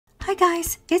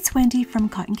guys, it's Wendy from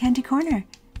Cotton Candy Corner.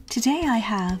 Today I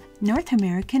have North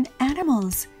American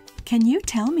animals. Can you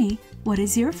tell me what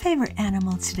is your favorite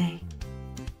animal today?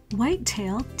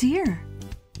 White-tailed deer.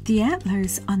 The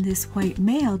antlers on this white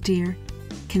male deer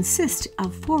consist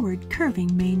of forward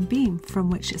curving main beam from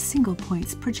which single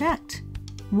points project.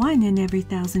 1 in every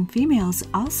 1,000 females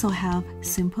also have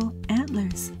simple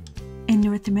antlers. In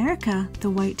North America, the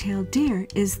white-tailed deer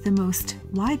is the most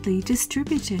widely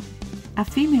distributed. A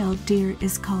female deer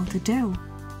is called a doe.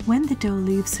 When the doe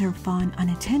leaves her fawn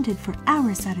unattended for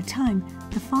hours at a time,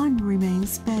 the fawn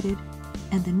remains bedded,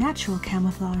 and the natural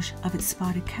camouflage of its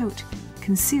spotted coat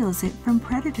conceals it from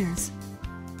predators.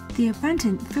 The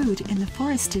abundant food in the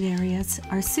forested areas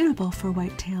are suitable for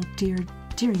white-tailed deer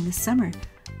during the summer,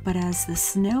 but as the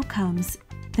snow comes,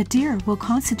 the deer will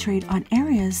concentrate on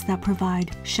areas that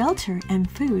provide shelter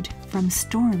and food from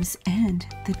storms and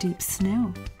the deep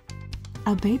snow.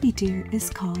 A baby deer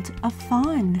is called a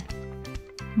fawn.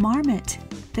 Marmot.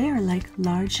 They are like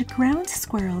large ground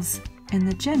squirrels in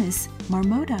the genus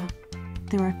Marmota.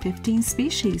 There are 15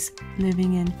 species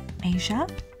living in Asia,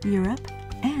 Europe,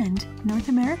 and North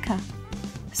America.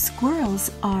 Squirrels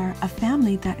are a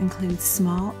family that includes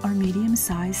small or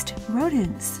medium-sized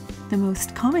rodents. The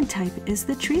most common type is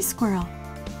the tree squirrel,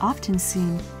 often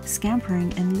seen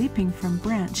scampering and leaping from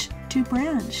branch to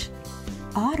branch.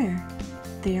 Otter.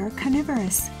 They are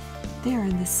carnivorous. They are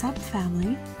in the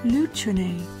subfamily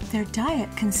Lutrinae. Their diet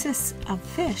consists of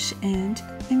fish and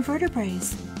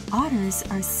invertebrates. Otters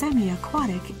are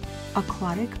semi-aquatic,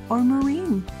 aquatic or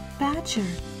marine. Badger.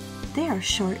 They are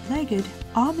short-legged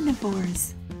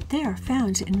omnivores. They are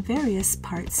found in various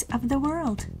parts of the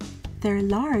world. Their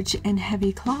large and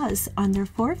heavy claws on their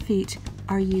forefeet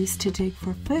are used to dig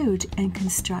for food and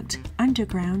construct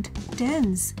underground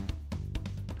dens.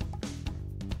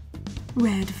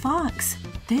 Red fox.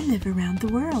 They live around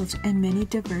the world in many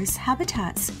diverse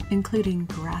habitats, including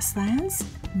grasslands,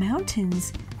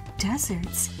 mountains,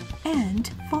 deserts,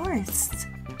 and forests.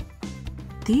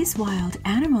 These wild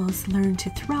animals learn to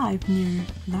thrive near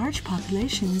large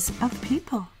populations of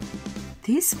people.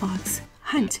 These fox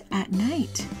hunt at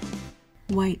night.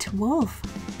 White wolf.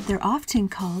 They're often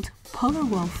called polar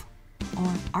wolf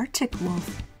or Arctic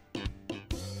wolf.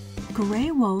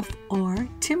 Gray wolf or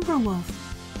timber wolf.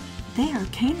 They are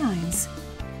canines.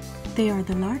 They are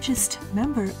the largest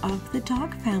member of the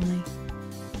dog family.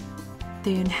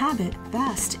 They inhabit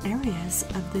vast areas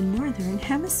of the northern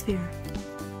hemisphere.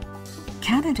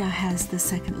 Canada has the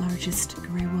second largest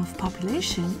gray wolf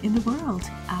population in the world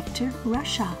after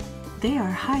Russia. They are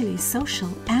highly social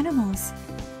animals.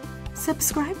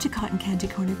 Subscribe to Cotton Candy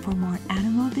Corner for more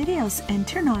animal videos and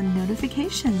turn on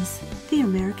notifications. The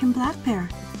American black bear.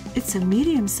 It's a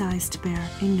medium-sized bear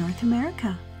in North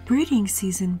America. Breeding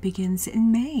season begins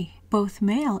in May. Both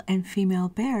male and female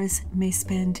bears may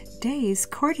spend days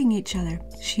courting each other.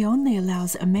 She only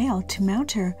allows a male to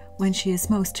mount her when she is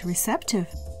most receptive.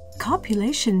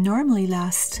 Copulation normally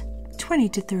lasts 20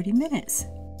 to 30 minutes.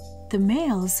 The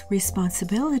male's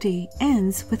responsibility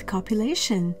ends with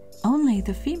copulation. Only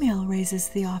the female raises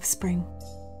the offspring.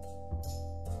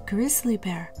 Grizzly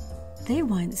bear. They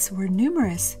once were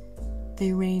numerous.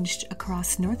 They ranged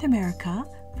across North America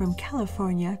from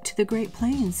California to the Great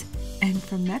Plains and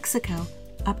from Mexico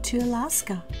up to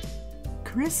Alaska.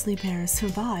 Grizzly bears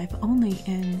survive only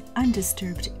in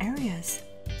undisturbed areas.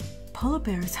 Polar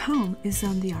bear's home is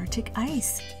on the Arctic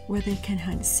ice, where they can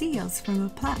hunt seals from a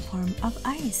platform of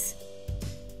ice.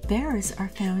 Bears are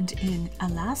found in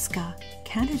Alaska,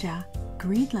 Canada,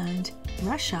 Greenland,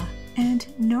 Russia, and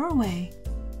Norway.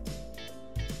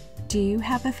 Do you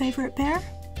have a favorite bear?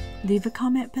 Leave a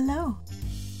comment below.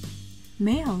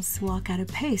 Males walk at a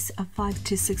pace of 5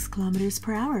 to 6 kilometers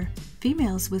per hour.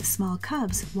 Females with small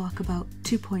cubs walk about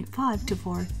 2.5 to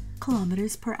 4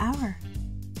 kilometers per hour.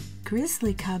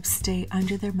 Grizzly cubs stay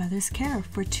under their mother's care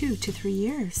for 2 to 3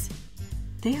 years.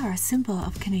 They are a symbol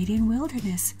of Canadian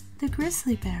wilderness, the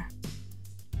grizzly bear.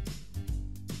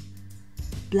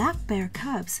 Black bear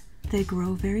cubs, they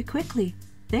grow very quickly.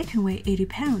 They can weigh 80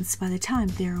 pounds by the time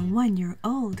they are 1 year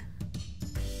old.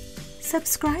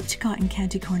 Subscribe to Cotton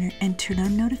Candy Corner and turn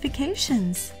on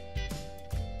notifications.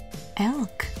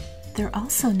 Elk. They're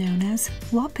also known as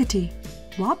wapiti.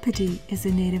 Wapiti is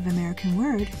a Native American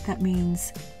word that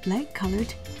means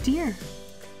light-colored deer.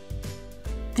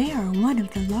 They are one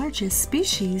of the largest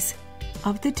species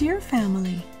of the deer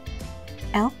family.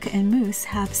 Elk and moose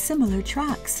have similar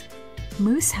tracks.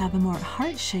 Moose have a more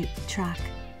heart-shaped track,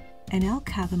 and elk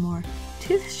have a more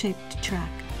tooth-shaped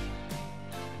track.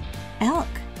 Elk.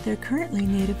 They're currently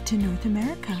native to North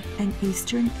America and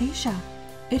Eastern Asia.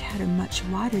 It had a much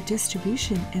wider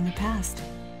distribution in the past.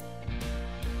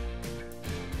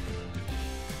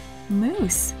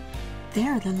 Moose. They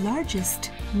are the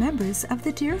largest members of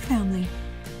the deer family.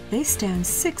 They stand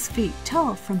 6 feet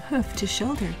tall from hoof to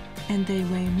shoulder, and they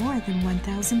weigh more than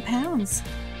 1,000 pounds.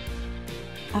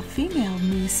 A female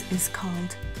moose is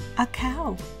called a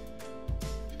cow.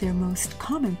 Their most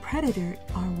common predator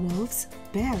are wolves,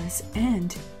 bears,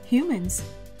 and humans.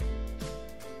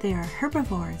 They are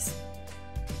herbivores.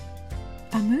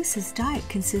 A moose's diet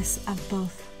consists of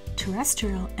both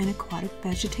terrestrial and aquatic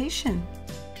vegetation.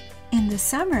 In the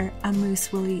summer, a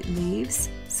moose will eat leaves,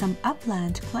 some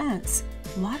upland plants,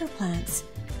 water plants,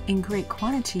 in great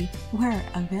quantity where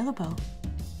available.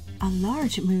 A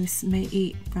large moose may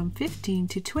eat from 15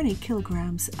 to 20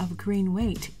 kilograms of green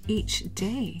weight each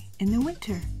day in the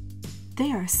winter.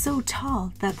 They are so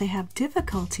tall that they have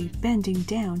difficulty bending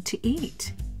down to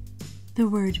eat. The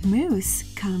word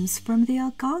moose comes from the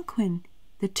Algonquin,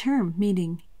 the term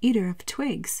meaning eater of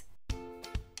twigs.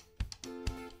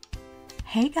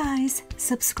 Hey guys,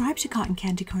 subscribe to Cotton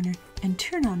Candy Corner and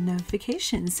turn on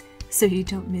notifications so you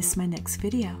don't miss my next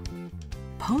video.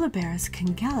 Polar bears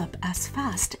can gallop as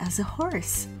fast as a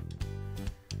horse.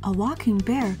 A walking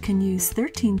bear can use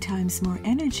 13 times more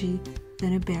energy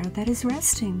than a bear that is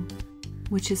resting,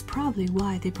 which is probably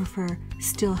why they prefer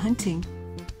still hunting,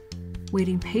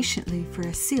 waiting patiently for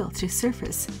a seal to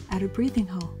surface at a breathing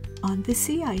hole on the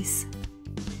sea ice.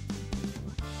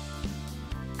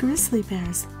 Grizzly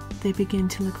bears. They begin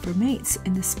to look for mates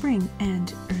in the spring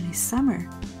and early summer.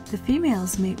 The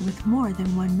females mate with more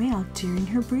than one male during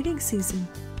her breeding season.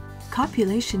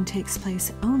 Copulation takes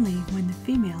place only when the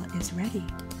female is ready.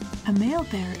 A male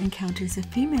bear encounters a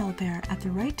female bear at the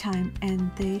right time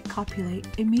and they copulate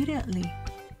immediately.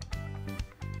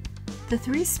 The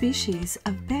 3 species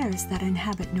of bears that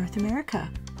inhabit North America: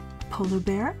 polar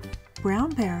bear, brown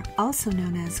bear, also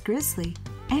known as grizzly,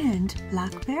 and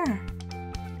black bear.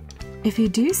 If you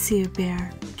do see a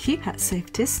bear, keep at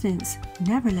safe distance.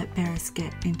 Never let bears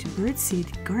get into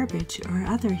birdseed, garbage, or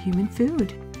other human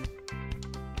food.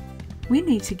 We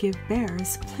need to give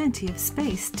bears plenty of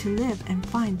space to live and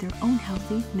find their own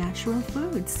healthy, natural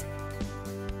foods.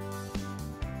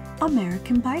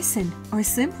 American bison, or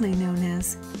simply known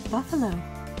as buffalo.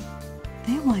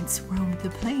 They once roamed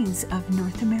the plains of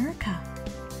North America.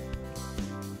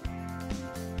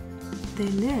 They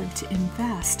lived in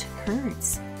vast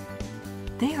herds.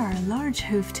 They are a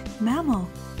large-hoofed mammal,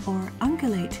 or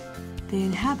ungulate. They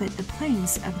inhabit the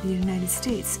plains of the United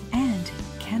States and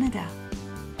Canada.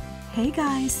 Hey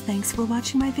guys, thanks for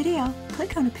watching my video.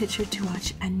 Click on a picture to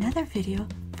watch another video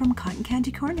from Cotton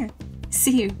Candy Corner.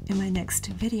 See you in my next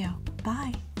video.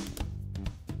 Bye.